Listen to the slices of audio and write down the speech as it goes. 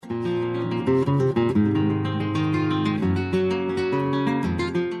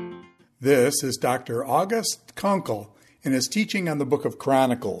This is Dr. August Konkel in his teaching on the book of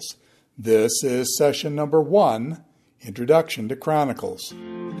Chronicles. This is session number 1, Introduction to Chronicles.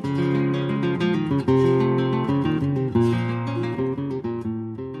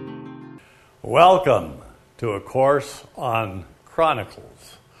 Welcome to a course on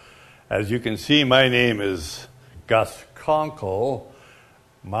Chronicles. As you can see, my name is Gus Konkel.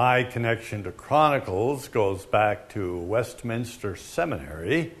 My connection to Chronicles goes back to Westminster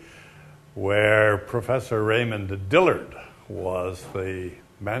Seminary, where Professor Raymond Dillard was the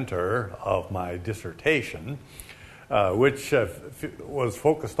mentor of my dissertation, which was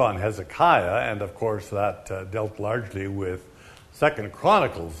focused on Hezekiah, and of course that dealt largely with 2nd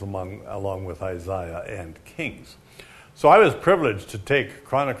Chronicles along with Isaiah and Kings. So I was privileged to take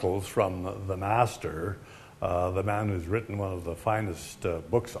Chronicles from the master, the man who's written one of the finest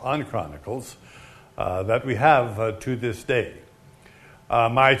books on Chronicles that we have to this day.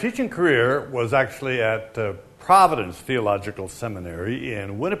 My teaching career was actually at Providence Theological Seminary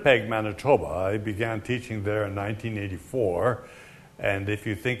in Winnipeg, Manitoba. I began teaching there in 1984, and if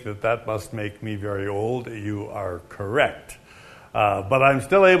you think that must make me very old, you are correct. But I'm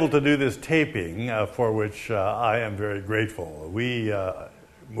still able to do this taping, for which I am very grateful. We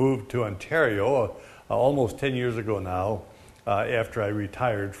moved to Ontario almost 10 years ago now, after I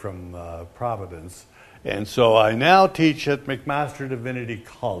retired from Providence. And so I now teach at McMaster Divinity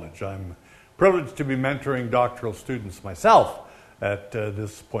College. I'm privileged to be mentoring doctoral students myself at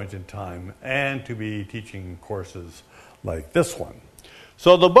this point in time and to be teaching courses like this one.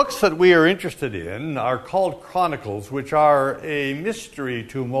 So the books that we are interested in are called Chronicles, which are a mystery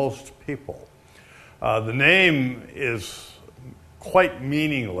to most people. The name is quite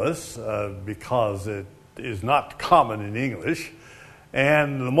meaningless because it is not common in English.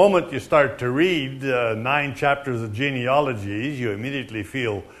 And the moment you start to read 9 chapters of genealogies, you immediately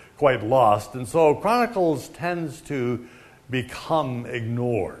feel quite lost. And so Chronicles tends to become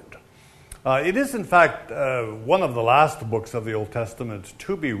ignored. It is, in fact, one of the last books of the Old Testament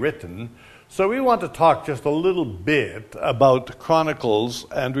to be written. So we want to talk just a little bit about Chronicles,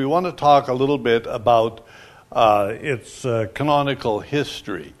 and we want to talk a little bit about its canonical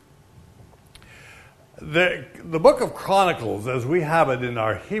history. The book of Chronicles, as we have it in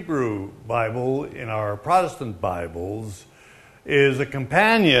our Hebrew Bible, in our Protestant Bibles, is a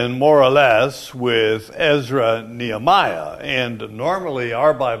companion, more or less, with Ezra, Nehemiah. And normally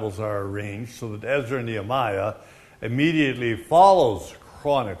our Bibles are arranged so that Ezra, Nehemiah immediately follows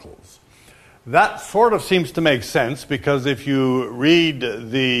Chronicles. That sort of seems to make sense because if you read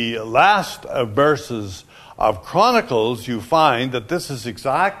the last verses of Chronicles, you find that this is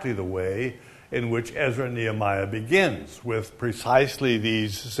exactly the way in which Ezra and Nehemiah begins, with precisely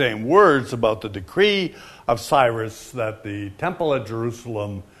these same words about the decree of Cyrus that the temple at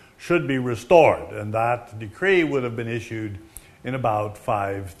Jerusalem should be restored. And that decree would have been issued in about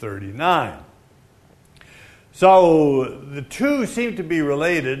 539. So the two seem to be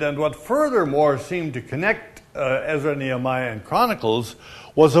related, and what furthermore seemed to connect Ezra, Nehemiah, and Chronicles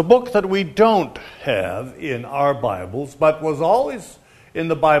was a book that we don't have in our Bibles, but was always in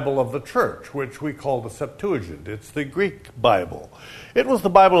the Bible of the church, which we call the Septuagint. It's the Greek Bible. It was the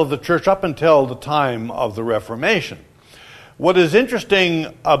Bible of the church up until the time of the Reformation. What is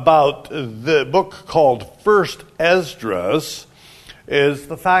interesting about the book called First Esdras is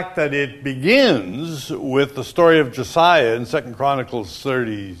the fact that it begins with the story of Josiah in 2 Chronicles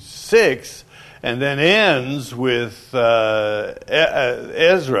 36 and then ends with Ezra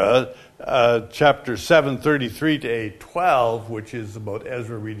chapter 7:33 to 8:12, which is about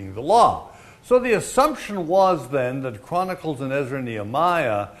Ezra reading the law. So the assumption was then that Chronicles and Ezra and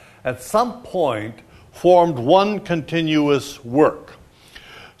Nehemiah at some point formed one continuous work.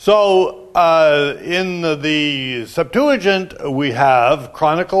 So in the Septuagint we have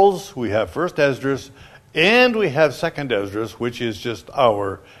Chronicles, we have First Esdras, and we have Second Esdras, which is just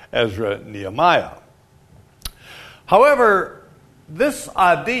our Ezra Nehemiah. However, this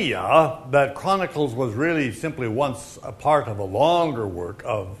idea that Chronicles was really simply once a part of a longer work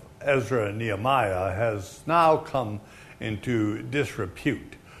of Ezra and Nehemiah has now come into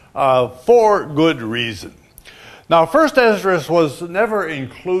disrepute for good reason. Now, First Esdras was never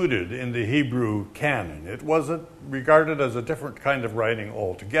included in the Hebrew canon. It was regarded as a different kind of writing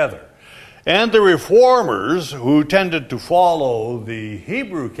altogether. And the reformers, who tended to follow the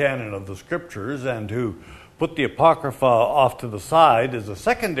Hebrew canon of the Scriptures and who put the Apocrypha off to the side as a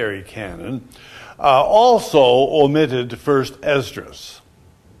secondary canon, also omitted First Esdras.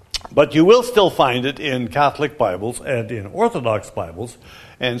 But you will still find it in Catholic Bibles and in Orthodox Bibles,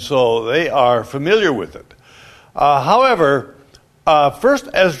 and so they are familiar with it. However, First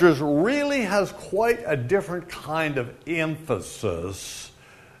Esdras really has quite a different kind of emphasis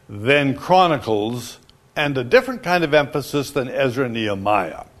than Chronicles, and a different kind of emphasis than Ezra and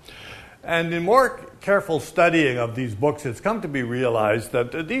Nehemiah. And in more careful studying of these books, it's come to be realized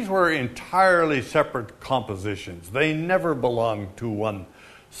that these were entirely separate compositions. They never belonged to one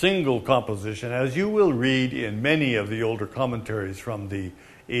single composition, as you will read in many of the older commentaries from the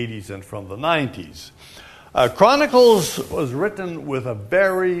 80s and from the 90s. Chronicles was written with a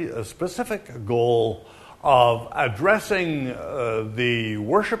very specific goal of addressing the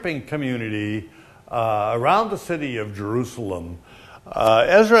worshiping community around the city of Jerusalem.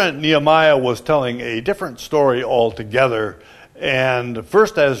 Ezra and Nehemiah was telling a different story altogether, and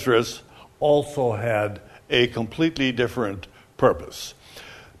First Esdras also had a completely different purpose.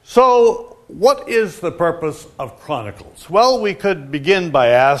 So, what is the purpose of Chronicles? Well, we could begin by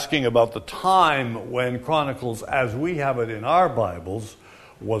asking about the time when Chronicles, as we have it in our Bibles,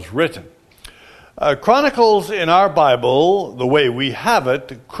 was written. Chronicles in our Bible, the way we have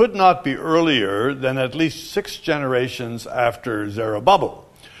it, could not be earlier than at least 6 generations after Zerubbabel.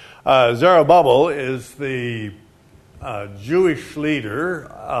 Zerubbabel is the Jewish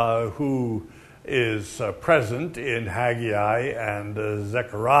leader who is present in Haggai and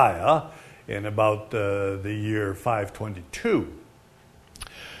Zechariah in about the year 522.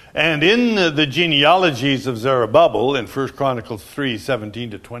 And in the genealogies of Zerubbabel, in 1 Chronicles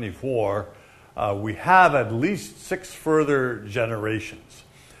 3:17 to 24, we have at least 6 further generations.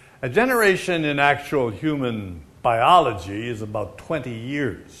 A generation in actual human biology is about 20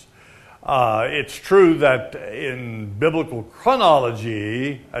 years. It's true that in biblical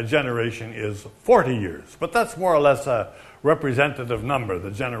chronology, a generation is 40 years, but that's more or less a representative number, the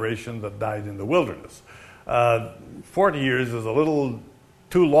generation that died in the wilderness. 40 years is a little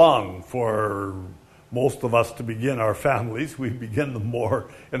too long for most of us to begin our families. We begin them more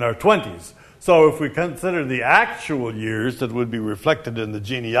in our 20s. So if we consider the actual years that would be reflected in the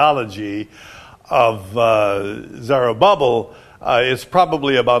genealogy of Zerubbabel, it's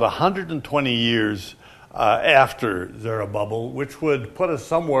probably about 120 years after Zerubbabel, which would put us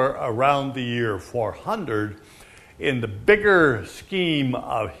somewhere around the year 400. In the bigger scheme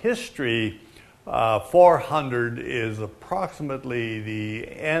of history, 400 is approximately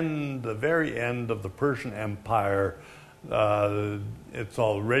the very end of the Persian Empire. It's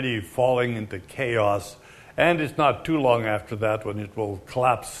already falling into chaos, and it's not too long after that when it will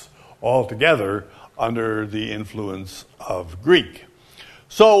collapse altogether under the influence of Greek.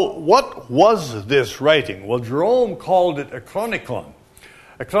 So what was this writing? Well, Jerome called it a chronicon.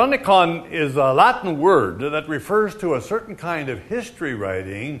 A chronicon is a Latin word that refers to a certain kind of history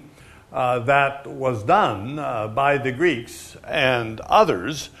writing that was done by the Greeks and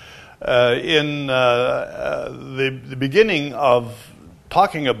others in the beginning of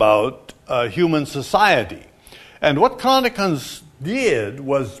talking about human society. And what chronicons did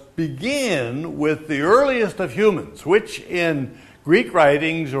was begin with the earliest of humans, which in Greek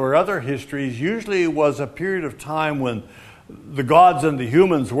writings or other histories usually was a period of time when the gods and the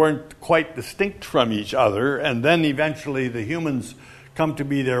humans weren't quite distinct from each other, and then eventually the humans come to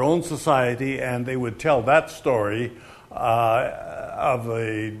be their own society, and they would tell that story of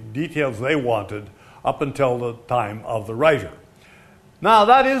the details they wanted up until the time of the writer. Now,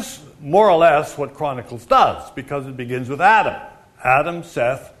 that is more or less what Chronicles does, because it begins with Adam. Adam,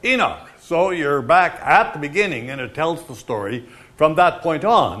 Seth, Enoch. So you're back at the beginning, and it tells the story from that point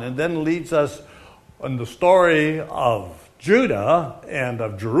on, and then leads us on the story of Judah and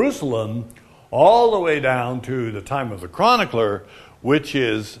of Jerusalem all the way down to the time of the chronicler, which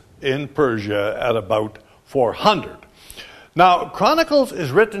is in Persia at about 400. Now, Chronicles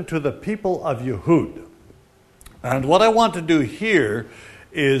is written to the people of Yehud. And what I want to do here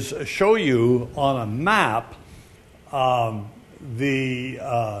is show you on a map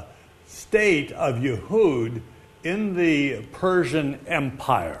the state of Yehud in the Persian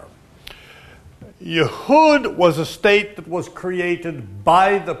Empire. Yehud was a state that was created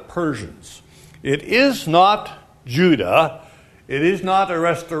by the Persians. It is not Judah. It is not a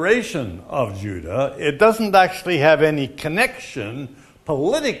restoration of Judah. It doesn't actually have any connection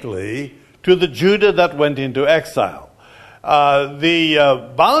politically to the Judah that went into exile.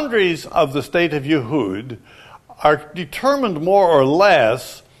 The boundaries of the state of Yehud are determined more or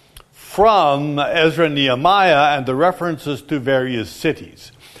less from Ezra and Nehemiah and the references to various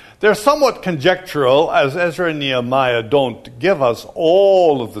cities. They're somewhat conjectural, as Ezra and Nehemiah don't give us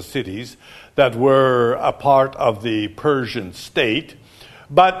all of the cities that were a part of the Persian state,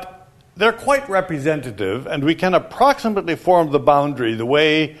 but they're quite representative, and we can approximately form the boundary the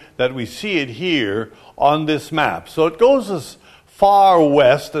way that we see it here on this map. So it goes as far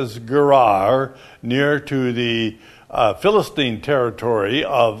west as Gerar, near to the Philistine territory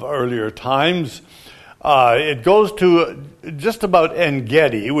of earlier times. It goes to just about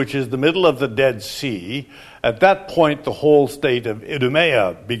En-Gedi, which is the middle of the Dead Sea. At that point, the whole state of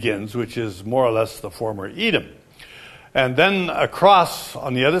Idumea begins, which is more or less the former Edom. And then across,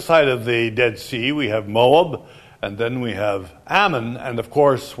 on the other side of the Dead Sea, we have Moab, and then we have Ammon. And of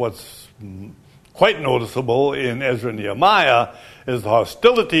course, what's quite noticeable in Ezra and Nehemiah is the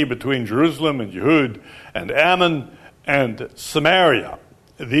hostility between Jerusalem and Yehud and Ammon and Samaria.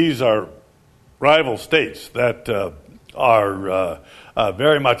 These are rival states that are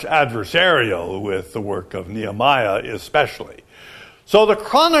very much adversarial with the work of Nehemiah especially. So the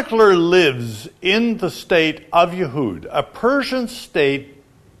chronicler lives in the state of Yehud, a Persian state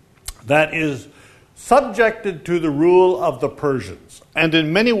that is subjected to the rule of the Persians and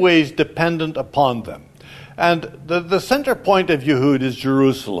in many ways dependent upon them. And the center point of Yehud is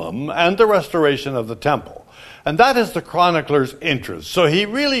Jerusalem and the restoration of the temple. And that is the chronicler's interest. So he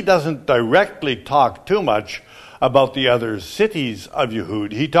really doesn't directly talk too much about the other cities of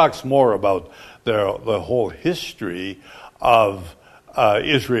Yehud. He talks more about the whole history of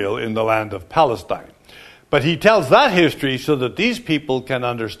Israel in the land of Palestine. But he tells that history so that these people can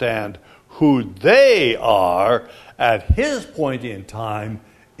understand who they are at his point in time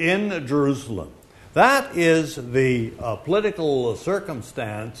in Jerusalem. That is the political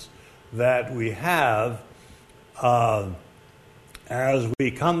circumstance that we have as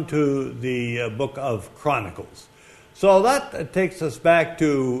we come to the book of Chronicles. So that takes us back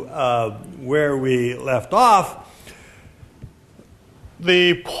to where we left off.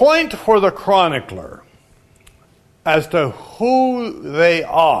 The point for the chronicler as to who they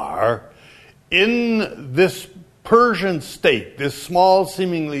are in this Persian state, this small,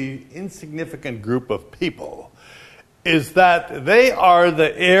 seemingly insignificant group of people, is that they are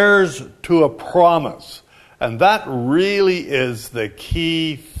the heirs to a promise. And that really is the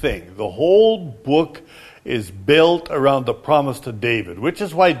key thing. The whole book is built around the promise to David, which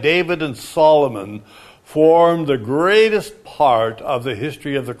is why David and Solomon form the greatest part of the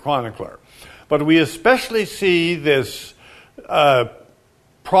history of the chronicler. But we especially see this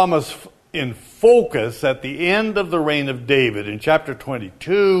promise in focus at the end of the reign of David in chapter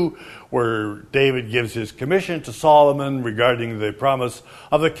 22, where David gives his commission to Solomon regarding the promise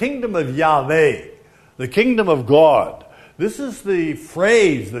of the kingdom of Yahweh, the kingdom of God. This is the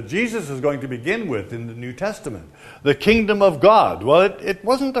phrase that Jesus is going to begin with in the New Testament, the kingdom of God. Well, it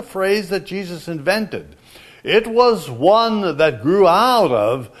wasn't a phrase that Jesus invented. It was one that grew out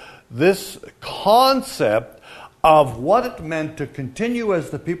of this concept of what it meant to continue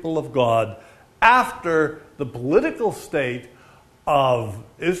as the people of God after the political state of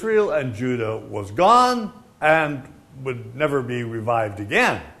Israel and Judah was gone and would never be revived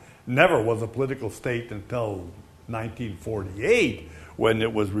again. Never was a political state until 1948, when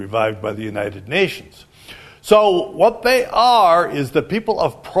it was revived by the United Nations. So what they are is the people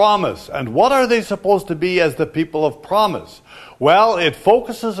of promise. And what are they supposed to be as the people of promise? Well, it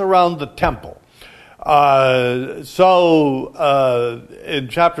focuses around the temple. In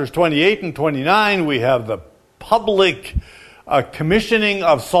chapters 28 and 29, we have the public commissioning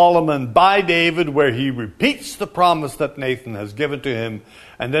of Solomon by David, where he repeats the promise that Nathan has given to him.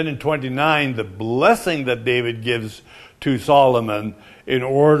 And then in 29, the blessing that David gives to Solomon in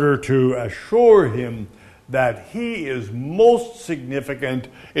order to assure him that he is most significant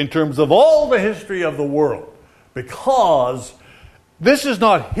in terms of all the history of the world. Because this is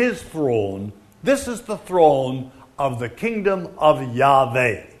not his throne, this is the throne of the kingdom of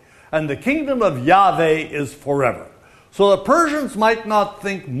Yahweh. And the kingdom of Yahweh is forever. So the Persians might not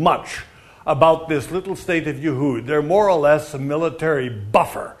think much about this little state of Yehud. They're more or less a military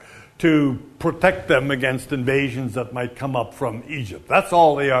buffer to protect them against invasions that might come up from Egypt. That's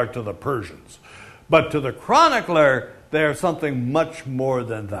all they are to the Persians. But to the chronicler, they are something much more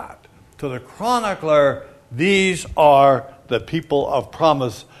than that. To the chronicler, these are the people of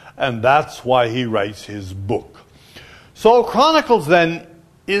promise, and that's why he writes his book. So Chronicles, then,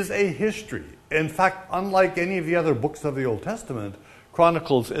 is a history. In fact, unlike any of the other books of the Old Testament,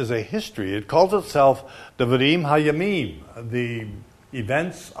 Chronicles is a history. It calls itself Devarim Hayamim, the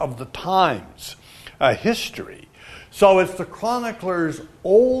events of the times, a history. So it's the chronicler's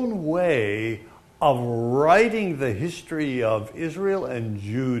own way of writing the history of Israel and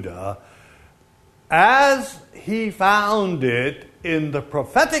Judah as he found it in the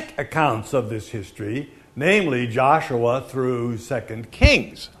prophetic accounts of this history, namely Joshua through 2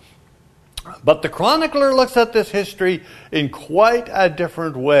 Kings. But the chronicler looks at this history in quite a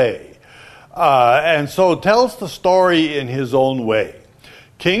different way, and so tells the story in his own way.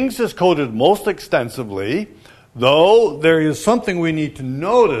 Kings is quoted most extensively, though there is something we need to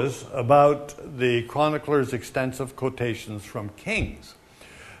notice about the chronicler's extensive quotations from Kings.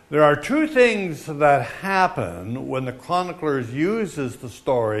 There are two things that happen when the chronicler uses the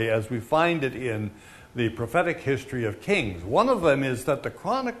story as we find it in the prophetic history of Kings. One of them is that the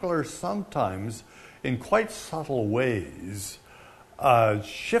chronicler sometimes, in quite subtle ways,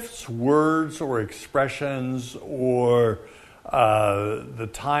 shifts words or expressions or the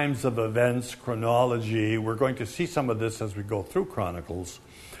times of events, chronology. We're going to see some of this as we go through Chronicles,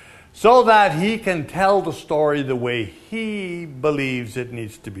 so that he can tell the story the way he believes it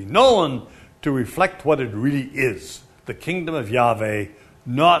needs to be known to reflect what it really is, the kingdom of Yahweh,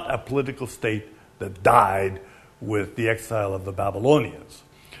 not a political state that died with the exile of the Babylonians.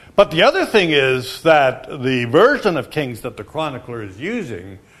 But the other thing is that the version of Kings that the chronicler is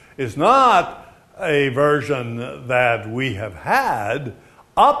using is not a version that we have had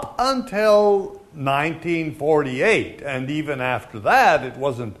up until 1948. And even after that, it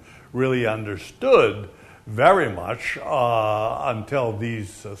wasn't really understood very much until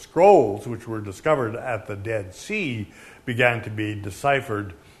these scrolls, which were discovered at the Dead Sea, began to be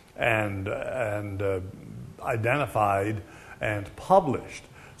deciphered and identified and published.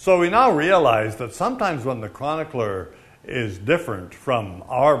 So we now realize that sometimes when the chronicler is different from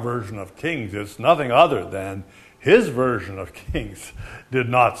our version of Kings, it's nothing other than his version of Kings did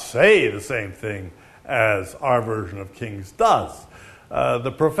not say the same thing as our version of Kings does.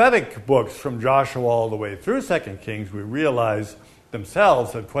 The prophetic books from Joshua all the way through 2 Kings, we realize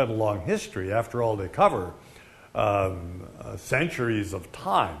themselves had quite a long history. After all, they cover centuries of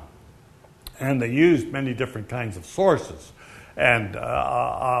time. And they used many different kinds of sources. And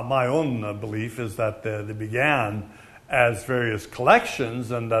my own belief is that they began as various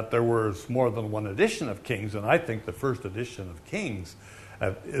collections and that there was more than one edition of Kings. And I think the first edition of Kings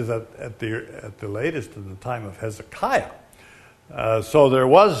is at the latest in the time of Hezekiah. So there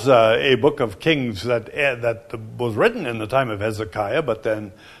was a book of Kings that was written in the time of Hezekiah, but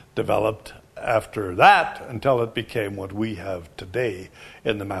then developed after that until it became what we have today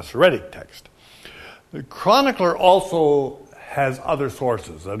in the Masoretic text. The chronicler also has other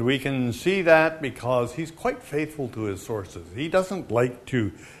sources, and we can see that because he's quite faithful to his sources. He doesn't like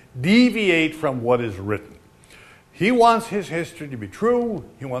to deviate from what is written. He wants his history to be true.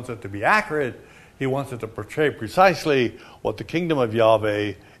 He wants it to be accurate. He wants it to portray precisely what the kingdom of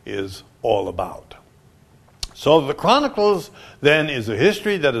Yahweh is all about. So the Chronicles, then, is a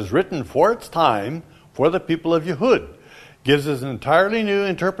history that is written for its time, for the people of Yehud. Gives us an entirely new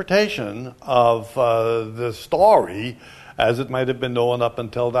interpretation of the story as it might have been known up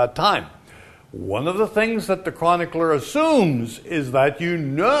until that time. One of the things that the chronicler assumes is that you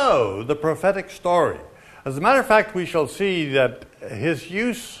know the prophetic story. As a matter of fact, we shall see that his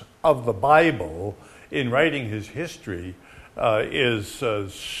use of the Bible in writing his history is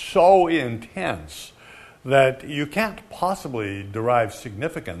so intense that you can't possibly derive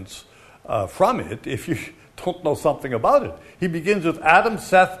significance from it if you don't know something about it. He begins with Adam,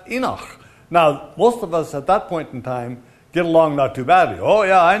 Seth, Enoch. Now, most of us at that point in time get along not too badly. Oh,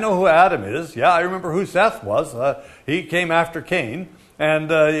 yeah, I know who Adam is. Yeah, I remember who Seth was. He came after Cain. And,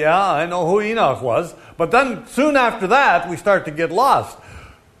 yeah, I know who Enoch was. But then, soon after that, we start to get lost.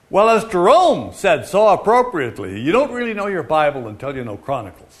 Well, as Jerome said so appropriately, you don't really know your Bible until you know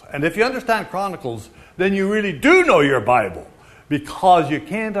Chronicles. And if you understand Chronicles, then you really do know your Bible, because you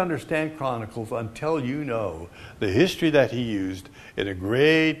can't understand Chronicles until you know the history that he used in a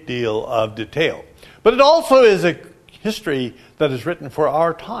great deal of detail. But it also is a history that is written for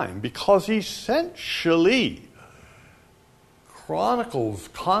our time, because essentially Chronicles'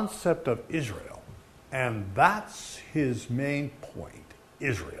 concept of Israel, and that's his main point,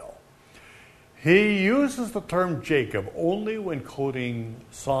 Israel. He uses the term Jacob only when quoting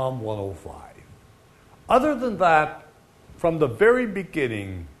Psalm 105. Other than that, from the very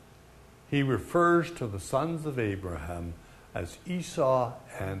beginning, he refers to the sons of Abraham as Esau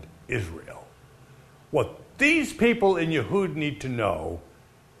and Israel. What these people in Yehud need to know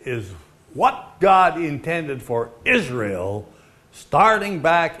is what God intended for Israel starting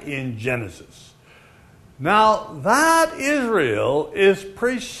back in Genesis. Now, that Israel is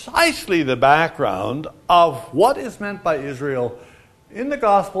precisely the background of what is meant by Israel in the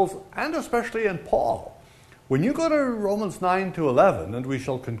Gospels and especially in Paul. When you go to Romans 9 to 11, and we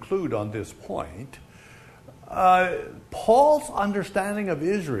shall conclude on this point, Paul's understanding of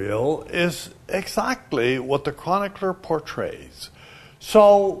Israel is exactly what the chronicler portrays.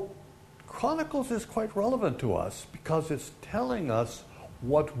 So, Chronicles is quite relevant to us because it's telling us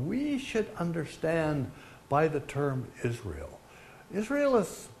what we should understand by the term Israel. Israel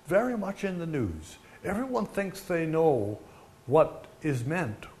is very much in the news. Everyone thinks they know what is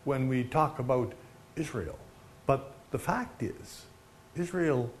meant when we talk about Israel. But the fact is,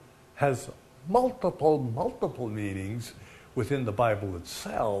 Israel has multiple meanings within the Bible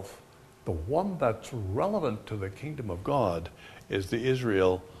itself. The one that's relevant to the kingdom of God is the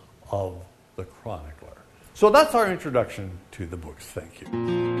Israel of the chronicler. So that's our introduction to the books. Thank you.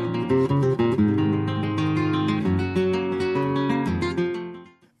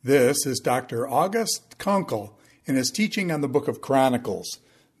 This is Dr. August Konkel in his teaching on the book of Chronicles.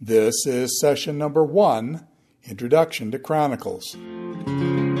 This is session number 1, Introduction to Chronicles.